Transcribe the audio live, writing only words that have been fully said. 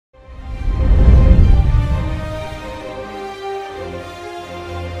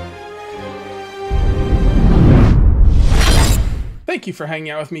Thank you for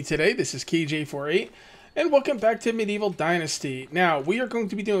hanging out with me today. This is KJ48, and welcome back to Medieval Dynasty. Now, we are going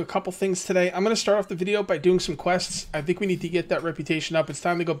to be doing a couple things today. I'm going to start off the video by doing some quests. I think we need to get that reputation up. It's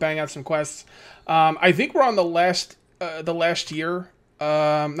time to go bang out some quests. I think we're on the last year.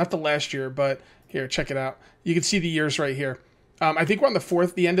 Not the last year, but here, check it out. You can see the years right here. I think we're on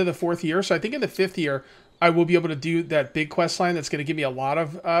the end of the fourth year. So I think in the fifth year, I will be able to do that big quest line that's going to give me a lot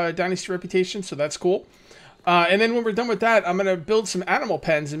of Dynasty reputation. So that's cool. And then when we're done with that, I'm going to build some animal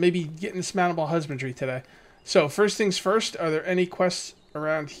pens and maybe get into some animal husbandry today. So first things first, are there any quests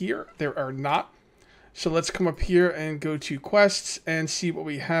around here? There are not. So let's come up here and go to quests and see what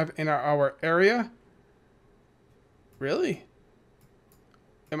we have in our area. Really?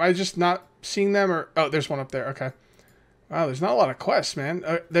 Am I just not seeing them? Or oh, there's one up there. Okay. Wow, there's not a lot of quests, man.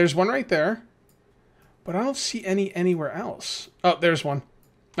 There's one right there. But I don't see any anywhere else. Oh, there's one.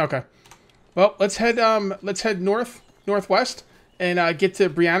 Okay. Well, let's head northwest and get to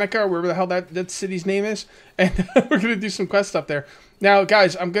Briannica, wherever the hell that city's name is, and we're gonna do some quests up there. Now,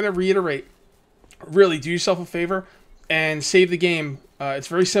 guys, I'm gonna reiterate. Really, do yourself a favor and save the game. It's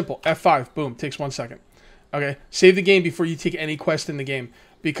very simple. F5, boom, takes 1 second. Okay, save the game before you take any quest in the game,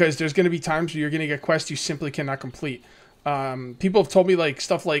 because there's gonna be times where you're gonna get quests you simply cannot complete. People have told me like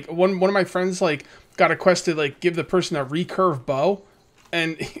stuff like one of my friends like got a quest to like give the person a recurve bow.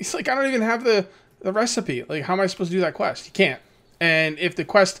 And he's like, I don't even have the recipe. Like, how am I supposed to do that quest? You can't. And if the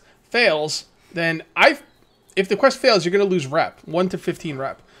quest fails, then if the quest fails, you're going to lose rep. 1 to 15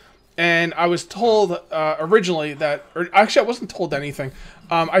 rep. And I was told originally that, or actually I wasn't told anything.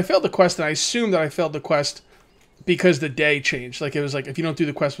 I failed the quest, and I assumed that I failed the quest because the day changed. Like, it was like, if you don't do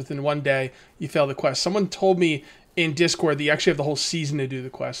the quest within 1 day, you fail the quest. Someone told me in Discord that you actually have the whole season to do the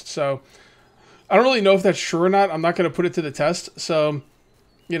quest. So, I don't really know if that's true or not. I'm not going to put it to the test. So,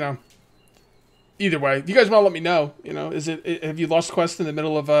 you know, either way, if you guys want to let me know, you know, have you lost quest in the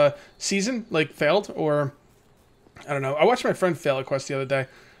middle of a season, like failed, or I don't know. I watched my friend fail a quest the other day,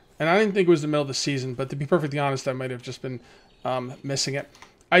 and I didn't think it was the middle of the season, but to be perfectly honest, I might have just been missing it.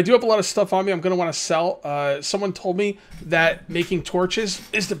 I do have a lot of stuff on me I'm going to want to sell. Someone told me that making torches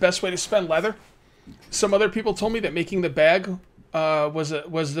is the best way to spend leather. Some other people told me that making the bag was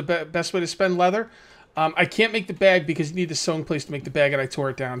the best way to spend leather. I can't make the bag because you need the sewing place to make the bag, and I tore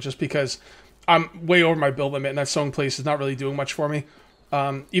it down just because I'm way over my build limit, and that sewing place is not really doing much for me.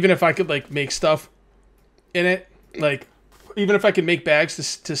 Even if I could, like, make stuff in it, like, even if I could make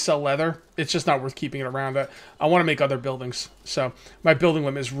bags to sell leather, it's just not worth keeping it around. I want to make other buildings, so my building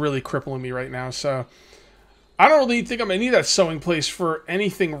limit is really crippling me right now, so I don't really think I'm going to need that sewing place for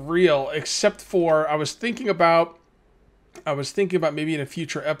anything real, except for I was thinking about maybe in a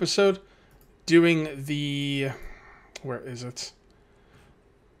future episode doing the, where is it?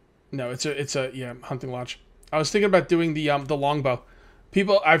 No, it's a hunting lodge. I was thinking about doing the longbow.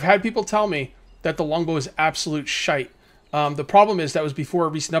 I've had people tell me that the longbow is absolute shite. The problem is that was before a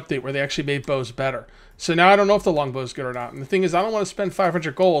recent update where they actually made bows better. So now I don't know if the longbow is good or not. And the thing is, I don't want to spend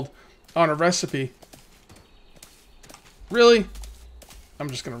 500 gold on a recipe. Really? I'm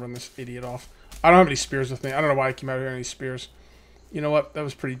just gonna run this idiot off. I don't have any spears with me. I don't know why I came out here with any spears. You know what? That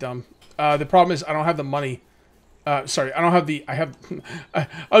was pretty dumb. The problem is I don't have the money. Sorry, I don't have the... I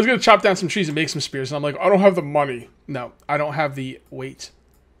was going to chop down some trees and make some spears, and I'm like, I don't have the money. No, I don't have the weight.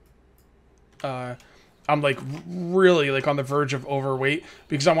 I'm, like, really, like, on the verge of overweight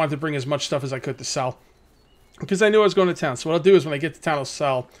because I wanted to bring as much stuff as I could to sell. Because I knew I was going to town. So what I'll do is when I get to town, I'll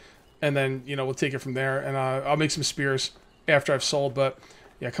sell. And then, you know, we'll take it from there. And I'll make some spears after I've sold. But,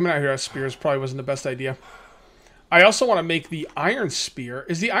 yeah, coming out here as spears probably wasn't the best idea. I also want to make the iron spear.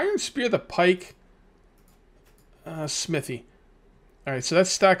 Is the iron spear the pike? Smithy. Alright, so that's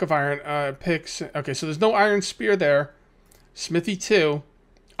stack of iron. Picks. Okay, so there's no iron spear there. Smithy 2.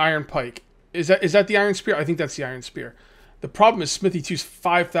 Iron pike. Is that the iron spear? I think that's the iron spear. The problem is Smithy 2's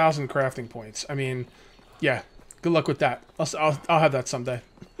 5,000 crafting points. I mean, yeah. Good luck with that. I'll have that someday.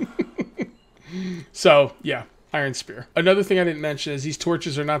 So, yeah. Iron spear. Another thing I didn't mention is these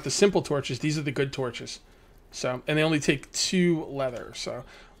torches are not the simple torches. These are the good torches. So, and they only take 2 leather. So,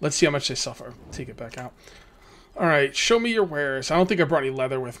 let's see how much they sell for. Take it back out. Alright, show me your wares. I don't think I brought any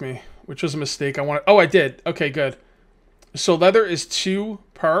leather with me, which was a mistake. Oh, I did. Okay, good. So, leather is 2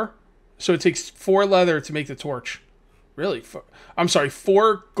 per. So, it takes 4 leather to make the torch. Really? I'm sorry,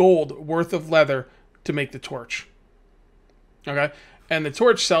 4 gold worth of leather to make the torch. Okay? And the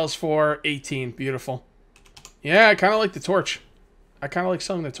torch sells for 18. Beautiful. Yeah, I kind of like the torch. I kind of like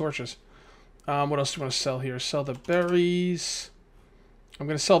selling the torches. What else do you want to sell here? Sell the berries. I'm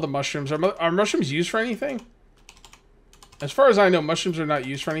going to sell the mushrooms. Are mushrooms used for anything? As far as I know, mushrooms are not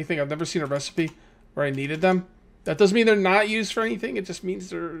used for anything. I've never seen a recipe where I needed them. That doesn't mean they're not used for anything. It just means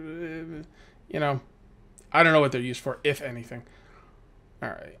they're, you know, I don't know what they're used for, if anything. All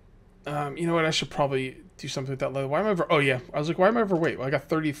right. You know what? I should probably do something with that leather. Why am I over... Oh, yeah. I was like, why am I overweight? Well, I got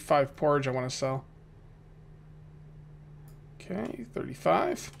 35 porridge I want to sell. Okay,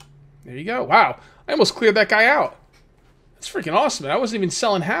 35. There you go. Wow. I almost cleared that guy out. That's freaking awesome. I wasn't even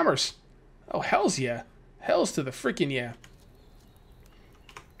selling hammers. Oh, hells yeah. Hells to the freaking yeah.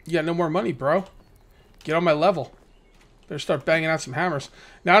 You got no more money, bro. Get on my level. Better start banging out some hammers.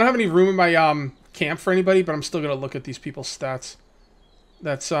 Now, I don't have any room in my camp for anybody, but I'm still going to look at these people's stats.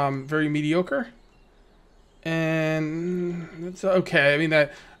 That's very mediocre. And that's okay. I mean,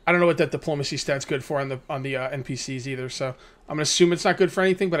 that I don't know what that diplomacy stat's good for on the NPCs either, so I'm going to assume it's not good for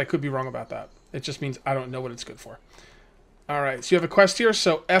anything, but I could be wrong about that. It just means I don't know what it's good for. All right, so you have a quest here,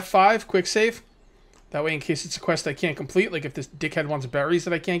 so F5, quick save. That way, in case it's a quest I can't complete, like if this dickhead wants berries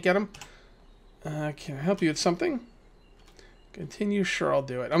that I can't get him. Can I help you with something? Continue, sure, I'll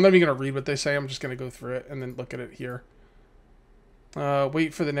do it. I'm not even going to read what they say, I'm just going to go through it and then look at it here.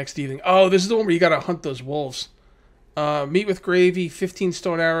 Wait for the next evening. Oh, this is the one where you got to hunt those wolves. Meat with gravy, 15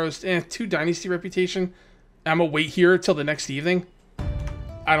 stone arrows, 2 dynasty reputation. I'm going to wait here till the next evening.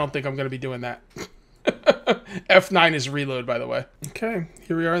 I don't think I'm going to be doing that. F9 is reload, by the way. Okay,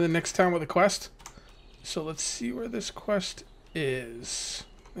 here we are in the next town with a quest. So let's see where this quest is.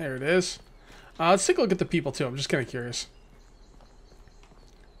 There it is. Let's take a look at the people, too. I'm just kind of curious.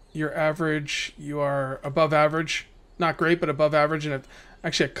 You're average. You are above average. Not great, but above average. And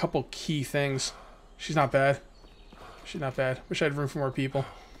actually a couple key things. She's not bad. She's not bad. Wish I had room for more people.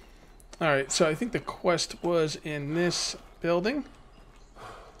 Alright, so I think the quest was in this building.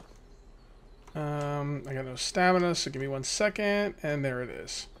 I got no stamina, so give me 1 second. And there it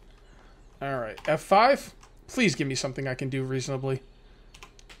is. Alright, F5. Please give me something I can do reasonably.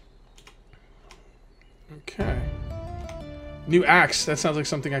 Okay. New axe. That sounds like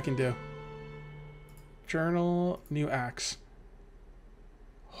something I can do. Journal, new axe.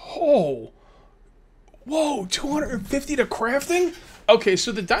 Oh! Whoa, 250 to crafting? Okay,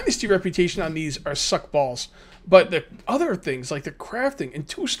 so the dynasty reputation on these are suck balls. But the other things, like the crafting and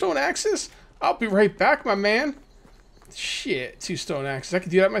 2 stone axes? I'll be right back, my man. Shit, 2 stone axes. I can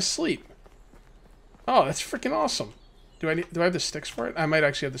do that in my sleep. Oh, that's freaking awesome. Do I have the sticks for it? I might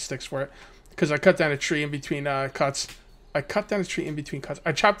actually have the sticks for it. Because I cut down a tree in between cuts. I cut down a tree in between cuts.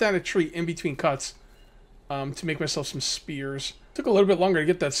 I chopped down a tree in between cuts. To make myself some spears. Took a little bit longer to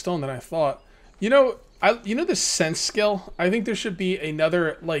get that stone than I thought. You know the sense skill? I think there should be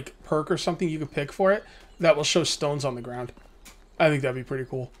another like perk or something you could pick for it that will show stones on the ground. I think that'd be pretty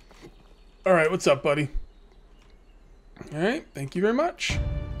cool. Alright, what's up, buddy? Alright, thank you very much.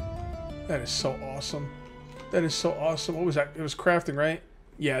 That is so awesome. That is so awesome. What was that? It was crafting, right?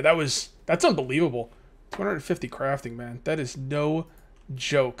 Yeah, that's unbelievable. 250 crafting, man. That is no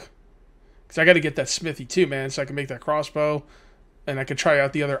joke. Because I got to get that smithy too, man, so I can make that crossbow. And I could try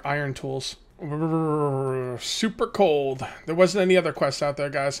out the other iron tools. Super cold. There wasn't any other quests out there,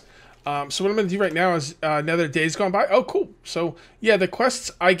 guys. So what I'm going to do right now is another day's gone by. Oh, cool. So, yeah, the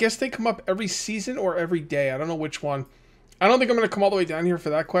quests, I guess they come up every season or every day. I don't know which one. I don't think I'm going to come all the way down here for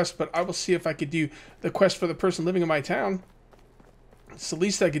that quest, but I will see if I could do the quest for the person living in my town. It's the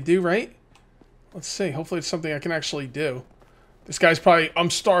least I could do, right? Let's see. Hopefully it's something I can actually do. This guy's probably, I'm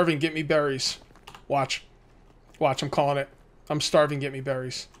starving, get me berries. Watch. Watch, I'm calling it. I'm starving, get me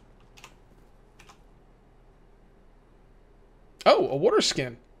berries. Oh, a water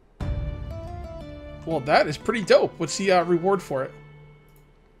skin. Well, that is pretty dope. What's the reward for it?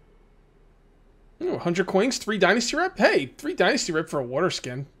 Ooh, 100 coins, 3 dynasty rep? Hey, 3 dynasty rep for a water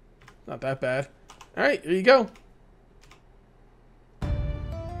skin. Not that bad. Alright, here you go.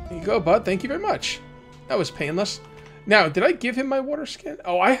 Here you go, bud. Thank you very much. That was painless. Now, did I give him my water skin?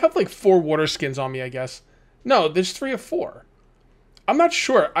 Oh, I have like 4 water skins on me, I guess. No, there's 3 of 4. I'm not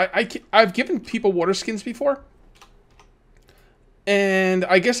sure. I've given people water skins before. And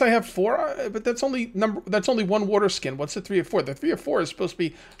I guess I have 4, but that's only 1 water skin. What's the 3 of 4? The 3 of 4 is supposed to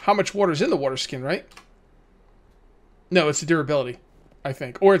be how much water's in the water skin, right? No, it's the durability, I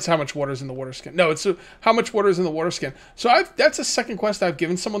think. Or it's how much water's in the water skin. No, it's how much water is in the water skin. So that's a second quest. I've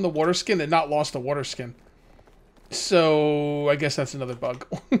given someone the water skin and not lost a water skin. So I guess that's another bug.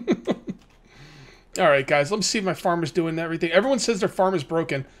 Alright, guys. Let me see if my farmer's doing everything. Everyone says their farm is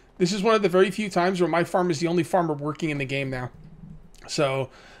broken. This is one of the very few times where my farm is the only farmer working in the game now. So,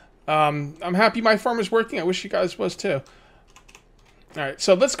 I'm happy my farm is working. I wish you guys was too. Alright,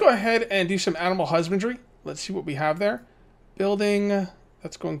 so let's go ahead and do some animal husbandry. Let's see what we have there. Building.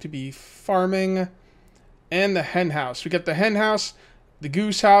 That's going to be farming. And the hen house. We got the hen house, the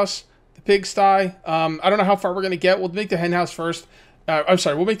goose house, the pigsty. I don't know how far we're going to get. We'll make the hen house first. I'm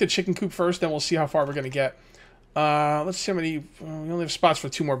sorry, we'll make the chicken coop first, then we'll see how far we're going to get. Let's see how many... we only have spots for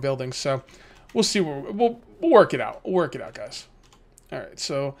 2 more buildings, so we'll see. We'll work it out. We'll work it out, guys. All right,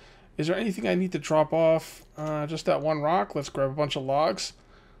 so is there anything I need to drop off? Just that 1 rock. Let's grab a bunch of logs.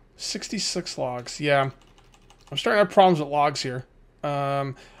 66 logs. Yeah, I'm starting to have problems with logs here.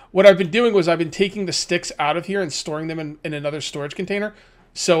 What I've been doing was I've been taking the sticks out of here and storing them in another storage container.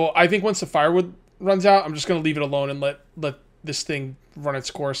 So I think once the firewood runs out, I'm just going to leave it alone and let this thing run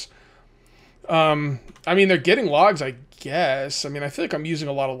its course. I mean, they're getting logs, I guess. I mean, I feel like I'm using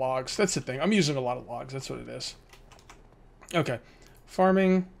a lot of logs. That's the thing. I'm using a lot of logs. That's what it is. Okay.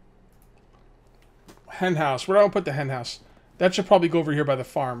 Farming. Hen house. Where do I put the hen house? That should probably go over here by the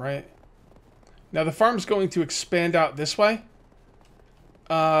farm, right? Now, the farm's going to expand out this way.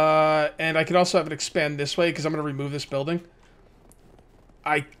 And I could also have it expand this way because I'm going to remove this building.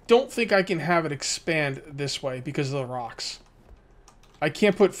 I don't think I can have it expand this way because of the rocks. I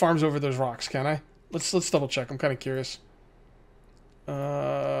can't put farms over those rocks, can I? Let's double check. I'm kind of curious.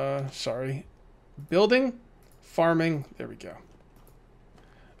 Sorry. Building, farming. There we go.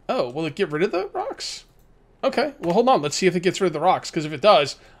 Oh, will it get rid of the rocks? Okay. Well, hold on. Let's see if it gets rid of the rocks. Because if it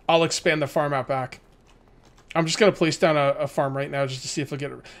does, I'll expand the farm out back. I'm just going to place down a farm right now just to see if it'll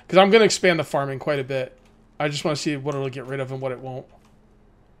get... Because I'm going to expand the farming quite a bit. I just want to see what it'll get rid of and what it won't.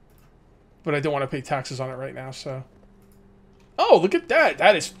 But I don't want to pay taxes on it right now, so... Oh, look at that.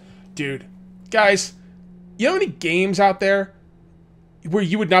 That is... Dude. Guys, you know any games out there where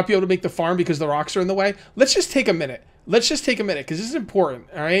you would not be able to make the farm because the rocks are in the way? Let's just take a minute. Let's just take a minute, because this is important,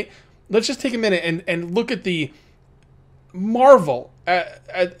 all right? Let's just take a minute and look at the marvel at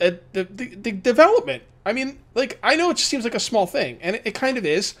the development. I mean, like, I know it just seems like a small thing, and it kind of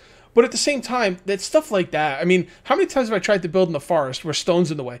is, but at the same time, that stuff like that, I mean, how many times have I tried to build in the forest where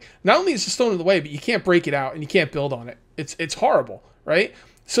stone's in the way? Not only is the stone in the way, but you can't break it out, and you can't build on it. It's horrible, right?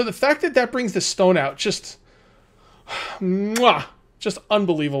 So the fact that that brings the stone out, just... Mwah! Just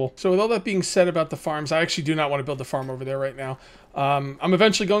unbelievable. So with all that being said about the farms, I actually do not want to build the farm over there right now. I'm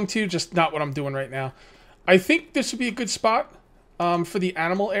eventually going to, just not what I'm doing right now. I think this would be a good spot for the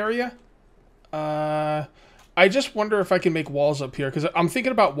animal area. I just wonder if I can make walls up here, because I'm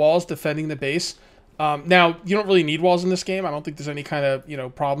thinking about walls defending the base. Now, you don't really need walls in this game. I don't think there's any kind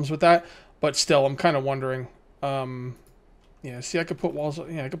of, problems with that. But still, I'm kind of wondering. Yeah, see, I could put walls.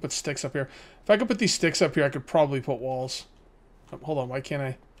 Yeah, I could put sticks up here. If I could put these sticks up here, I could probably put walls. Hold on, why can't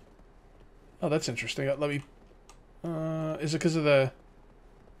I? Oh, that's interesting. Let me... is it because of the...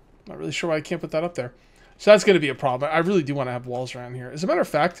 Not really sure why I can't put that up there. So that's going to be a problem. I really do want to have walls around here. As a matter of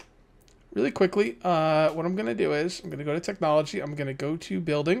fact, really quickly, what I'm going to do is I'm going to go to technology. I'm going to go to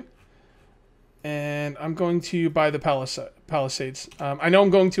building. And I'm going to buy the palisades. I know I'm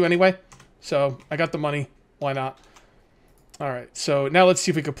going to anyway. So I got the money. Why not? All right. So now let's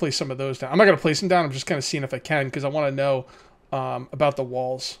see if we can place some of those down. I'm not going to place them down. I'm just kind of seeing if I can, because I want to know about the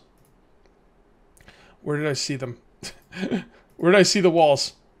walls. Where did I see them? Where did I see the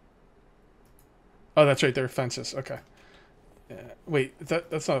walls? Oh, that's right there. Fences. Okay. Wait,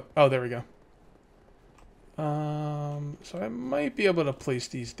 that's not... Oh, there we go. So I might be able to place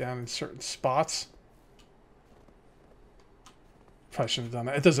these down in certain spots. Probably shouldn't have done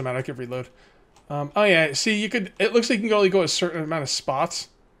that. It doesn't matter. I could reload. Oh, yeah. See, you could... It looks like you can only go a certain amount of spots.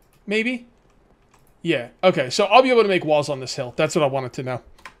 Maybe? Yeah. Okay, so I'll be able to make walls on this hill. That's what I wanted to know.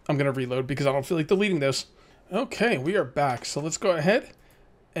 I'm going to reload because I don't feel like deleting those. Okay, we are back. So let's go ahead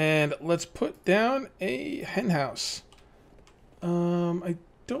and let's put down a hen house. I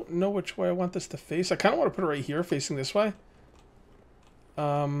don't know which way I want this to face. I kind of want to put it right here, facing this way.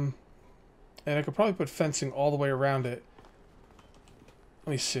 And I could probably put fencing all the way around it.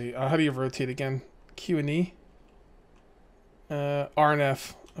 Let me see. How do you rotate again? Q and E? R and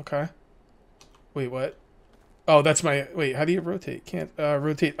F. Okay. Wait, what? Oh, that's my... Wait, how do you rotate? Can't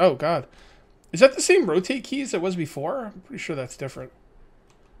rotate... Oh, God. Is that the same rotate keys that was before? I'm pretty sure that's different.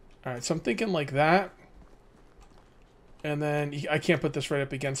 Alright, so I'm thinking like that. And then I can't put this right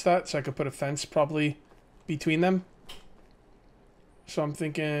up against that, so I could put a fence probably between them. So I'm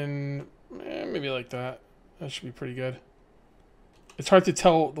thinking... maybe like that. That should be pretty good. It's hard to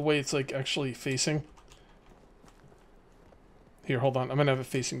tell the way it's like actually facing. Here, hold on. I'm going to have it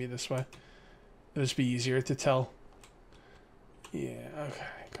facing me this way. It'll just be easier to tell. Yeah, okay.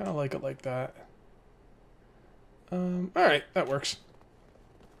 Kind of like it like that. Alright, that works.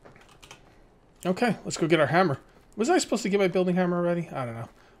 Okay, let's go get our hammer. Was I supposed to get my building hammer already? I don't know.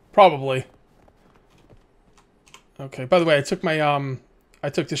 Probably. Okay, by the way, I took my, I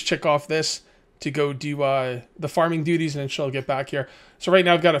took this chick off this to go do the farming duties, and then she'll get back here. So right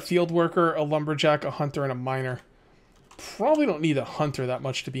now I've got a field worker, a lumberjack, a hunter, and a miner. Probably don't need a hunter that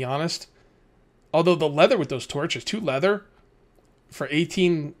much, to be honest. Although the leather with those torches, 2 leather for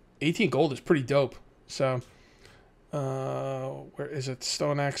 18 gold is pretty dope. So, where is it?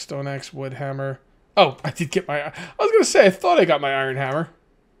 Stone axe, wood hammer. Oh, I did get my... I was going to say, I thought I got my iron hammer.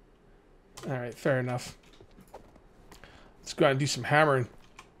 All right, fair enough. Let's go out and do some hammering.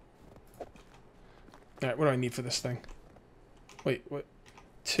 All right, what do I need for this thing? Wait, what?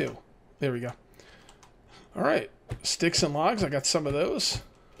 2. There we go. All right, sticks and logs. I got some of those.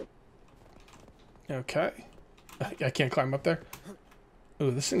 Okay. I can't climb up there.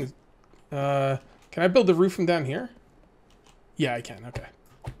 Oh, this thing is... can I build the roof from down here? Yeah, I can. Okay.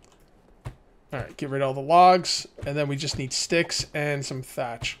 All right, get rid of all the logs, and then we just need sticks and some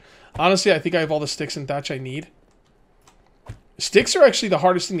thatch. Honestly, I think I have all the sticks and thatch I need. Sticks are actually the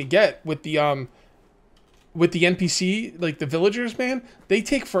hardest thing to get with the NPC, like the villagers, man. They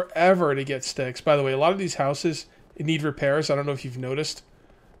take forever to get sticks. By the way, a lot of these houses need repairs. I don't know if you've noticed.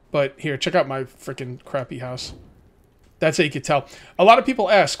 But here, check out my freaking crappy house. That's how you can tell. A lot of people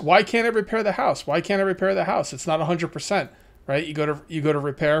ask, why can't I repair the house? Why can't I repair the house? It's not 100%, right? You go to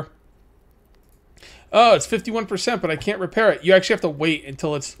repair. Oh, it's 51%, but I can't repair it. You actually have to wait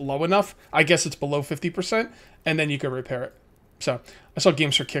until it's low enough. I guess it's below 50%, and then you can repair it. So, I saw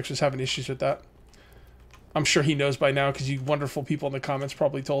Games for Kicks was having issues with that. I'm sure he knows by now, because you wonderful people in the comments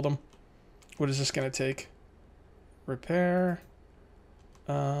probably told him. What is this going to take? Repair.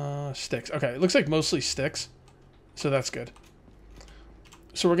 Sticks. Okay, it looks like mostly sticks. So that's good.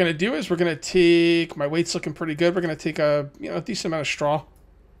 So what we're going to do is we're going to take... My weight's looking pretty good. We're going to take a decent amount of straw.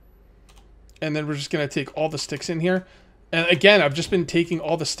 And then we're just going to take all the sticks in here. And again, I've just been taking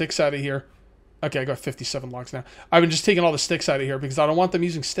all the sticks out of here. Okay, I got 57 logs now. I've been just taking all the sticks out of here because I don't want them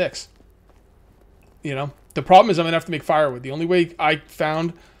using sticks. You know? The problem is I'm going to have to make firewood. The only way I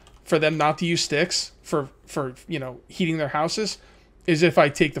found for them not to use sticks for heating their houses is if I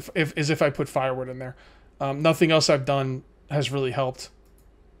take if I put firewood in there. Nothing else I've done has really helped.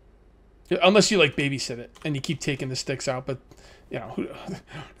 Unless you like babysit it and you keep taking the sticks out, but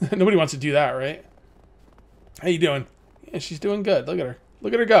nobody wants to do that, right? How you doing? Yeah, she's doing good. Look at her.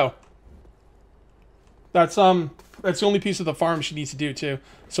 Look at her go. That's the only piece of the farm she needs to do too.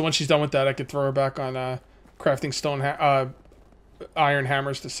 So once she's done with that, I could throw her back on crafting stone iron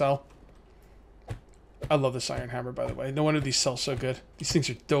hammers to sell. I love this iron hammer, by the way. No wonder these sell so good. These things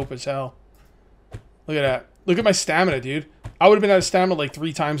are dope as hell. Look at that. Look at my stamina, dude. I would have been out of stamina like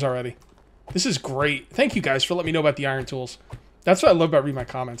 3 times already. This is great. Thank you guys for letting me know about the iron tools. That's what I love about reading my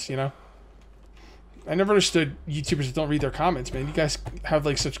comments, you know? I never understood YouTubers that don't read their comments, man. You guys have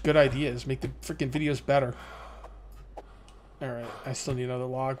like such good ideas. Make the freaking videos better. Alright, I still need another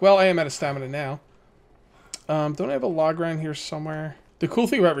log. Well, I am out of stamina now. Don't I have a log around here somewhere? The cool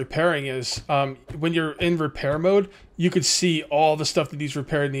thing about repairing is when you're in repair mode, you could see all the stuff that needs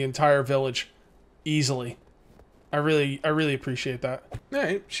repaired in the entire village easily. I really appreciate that.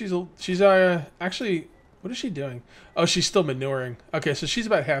 Alright, she's actually, what is she doing? Oh, she's still manuring. Okay, so she's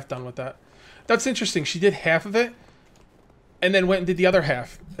about half done with that. That's interesting. She did half of it and then went and did the other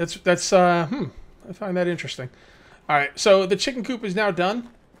half. That's I find that interesting. Alright, so the chicken coop is now done.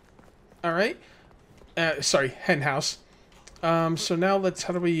 Alright. Sorry, hen house. So now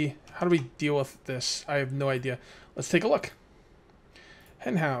how do we deal with this? I have no idea. Let's take a look.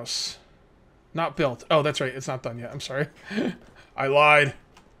 Hen house. Not built. Oh, that's right. It's not done yet. I'm sorry. I lied.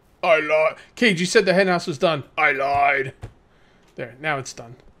 Cage, you said the hen house was done. I lied. There. Now it's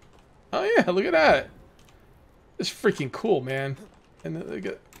done. Oh, yeah. Look at that. It's freaking cool, man. And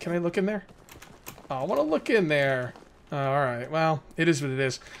can I look in there? Oh, I want to look in there. Oh, all right. Well, it is what it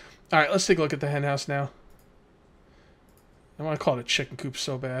is. All right. Let's take a look at the hen house now. I want to call it a chicken coop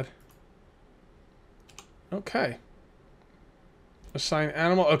so bad. Okay. Assign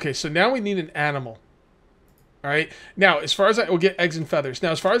animal. Okay, so now we need an animal. Alright. Now, as far as we'll get eggs and feathers.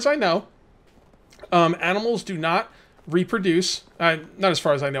 Now, as far as I know, animals do not reproduce. Not as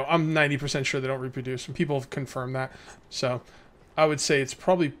far as I know. I'm 90% sure they don't reproduce. And people have confirmed that. So, I would say it's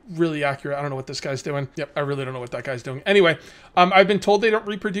probably really accurate. I don't know what this guy's doing. Yep, I really don't know what that guy's doing. Anyway, I've been told they don't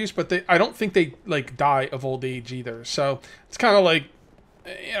reproduce, but I don't think they, like, die of old age either. So, it's kind of like,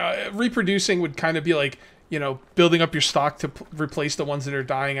 reproducing would kind of be like, building up your stock to replace the ones that are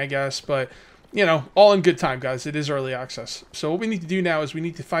dying, I guess. But, all in good time, guys. It is early access. So what we need to do now is we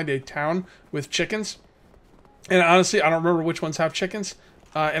need to find a town with chickens. And honestly, I don't remember which ones have chickens.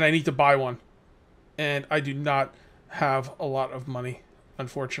 And I need to buy one. And I do not have a lot of money,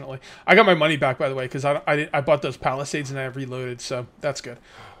 unfortunately. I got my money back, by the way, because I bought those Palisades and I have reloaded. So that's good.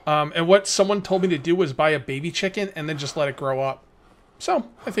 And what someone told me to do was buy a baby chicken and then just let it grow up. So,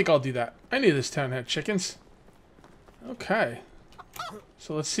 I think I'll do that. I knew this town had chickens. Okay.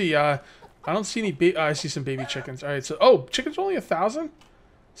 So, let's see. I don't see any I see some baby chickens. Alright, so... Oh, chickens are only 1,000?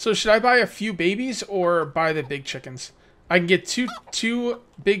 So, should I buy a few babies or buy the big chickens? I can get two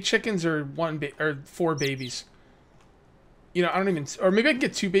big chickens or or 4 babies. You know, I don't even... Or maybe I can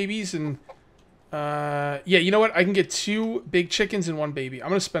get 2 babies and... yeah, you know what? I can get 2 big chickens and 1 baby. I'm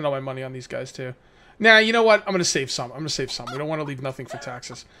going to spend all my money on these guys, too. Nah, you know what? I'm going to save some. I'm going to save some. We don't want to leave nothing for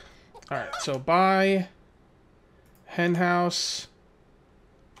taxes. Alright, so buy... Henhouse.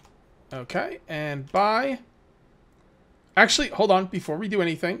 Okay, and buy... Actually, hold on. Before we do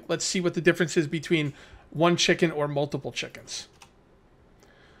anything, let's see what the difference is between 1 chicken or multiple chickens.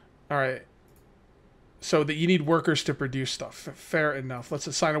 Alright. So that you need workers to produce stuff. Fair enough. Let's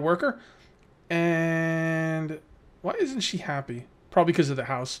assign a worker. And why isn't she happy? Probably because of the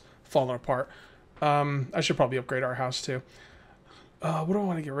house falling apart. I should probably upgrade our house too. What do I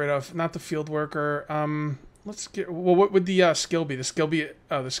want to get rid of? Not the field worker. Let's get... Well, what would the skill be? The skill be...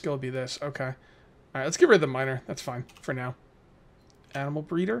 Oh, the skill would be this. Okay. All right, let's get rid of the miner. That's fine for now. Animal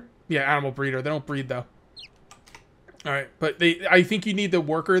breeder? Yeah, animal breeder. They don't breed though. All right, but I think you need the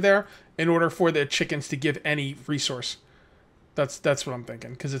worker there in order for the chickens to give any resource. That's what I'm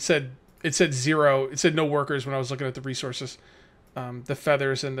thinking, because it said 0. It said no workers when I was looking at the resources, the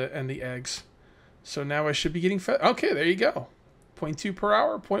feathers and the eggs. So now I should be getting okay, there you go. 0.2 per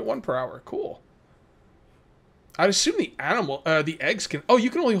hour, 0.1 per hour. Cool. I'd assume the eggs can... Oh, you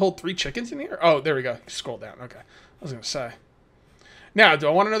can only hold 3 chickens in here? Oh, there we go. Scroll down. Okay. I was going to say. Now, do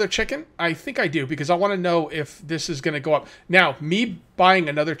I want another chicken? I think I do, because I want to know if this is going to go up. Now, me buying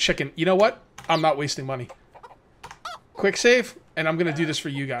another chicken, you know what? I'm not wasting money. Quick save, and I'm going to do this for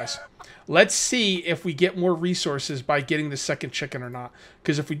you guys. Let's see if we get more resources by getting the second chicken or not.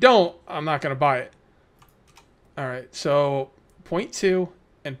 Because if we don't, I'm not going to buy it. Alright, so 0.2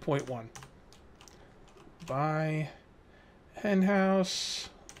 and 0.1. Buy Henhouse.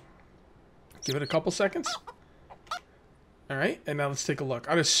 Give it a couple seconds. Alright, and now let's take a look.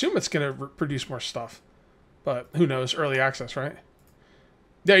 I'd assume it's going to produce more stuff. But who knows? Early access, right?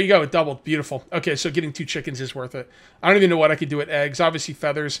 There you go. It doubled. Beautiful. Okay, so getting 2 chickens is worth it. I don't even know what I could do with eggs. Obviously,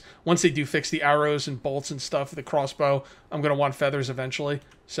 feathers. Once they do fix the arrows and bolts and stuff, the crossbow, I'm going to want feathers eventually.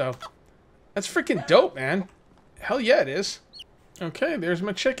 So, that's freaking dope, man. Hell yeah, it is. Okay, there's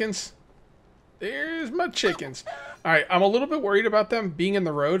my chickens. There's my chickens. Alright, I'm a little bit worried about them being in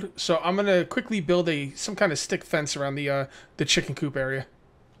the road, so I'm going to quickly build some kind of stick fence around the chicken coop area.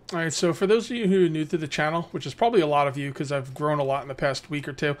 Alright, so for those of you who are new to the channel, which is probably a lot of you because I've grown a lot in the past week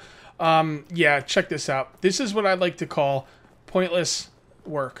or two, yeah, check this out. This is what I like to call pointless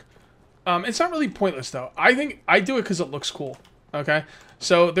work. It's not really pointless, though. I think I do it because it looks cool, okay?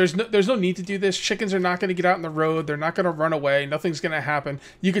 So there's no need to do this. Chickens are not going to get out in the road. They're not going to run away. Nothing's going to happen.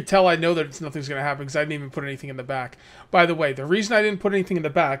 You could tell I know that nothing's going to happen because I didn't even put anything in the back. By the way, the reason I didn't put anything in the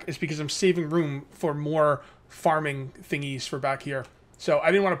back is because I'm saving room for more farming thingies for back here. So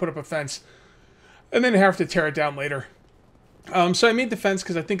I didn't want to put up a fence and then have to tear it down later. So I made the fence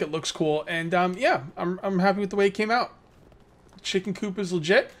because I think it looks cool. And yeah, I'm happy with the way it came out. Chicken coop is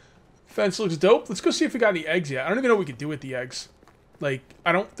legit. Fence looks dope. Let's go see if we got any eggs yet. I don't even know what we could do with the eggs. Like,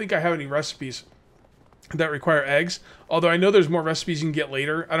 I don't think I have any recipes that require eggs. Although I know there's more recipes you can get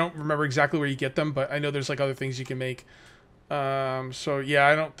later. I don't remember exactly where you get them, but I know there's like other things you can make. So yeah,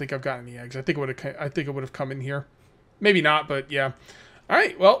 I don't think I've got any eggs. I think it would have come in here. Maybe not, but yeah. All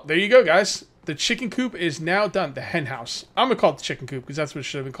right, well, there you go, guys. The chicken coop is now done. The hen house. I'm going to call it the chicken coop because that's what it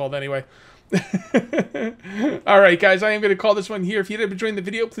should have been called anyway. All right, guys, I am going to call this one here. If you did enjoy the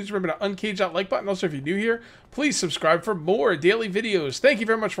video, please remember to uncage that like button. Also, if you're new here, please subscribe for more daily videos. Thank you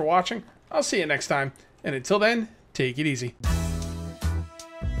very much for watching. I'll see you next time. And until then, take it easy.